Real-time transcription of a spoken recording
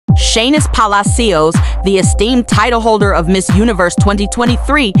Sheynnis Palacios, the esteemed title holder of Miss Universe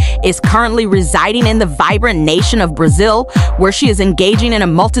 2023, is currently residing in the vibrant nation of Brazil, where she is engaging in a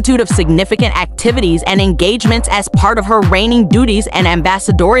multitude of significant activities and engagements as part of her reigning duties and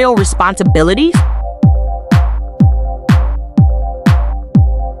ambassadorial responsibilities.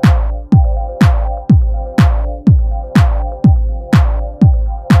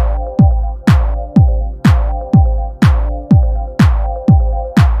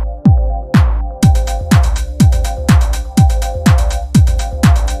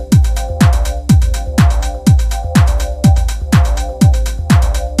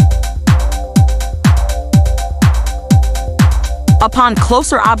 Upon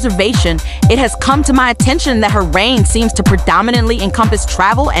closer observation, it has come to my attention that her reign seems to predominantly encompass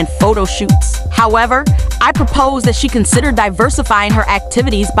travel and photo shoots. However, I propose that she consider diversifying her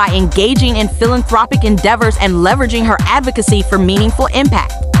activities by engaging in philanthropic endeavors and leveraging her advocacy for meaningful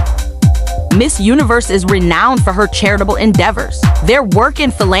impact. Miss Universe is renowned for her charitable endeavors. Their work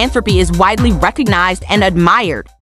in philanthropy is widely recognized and admired.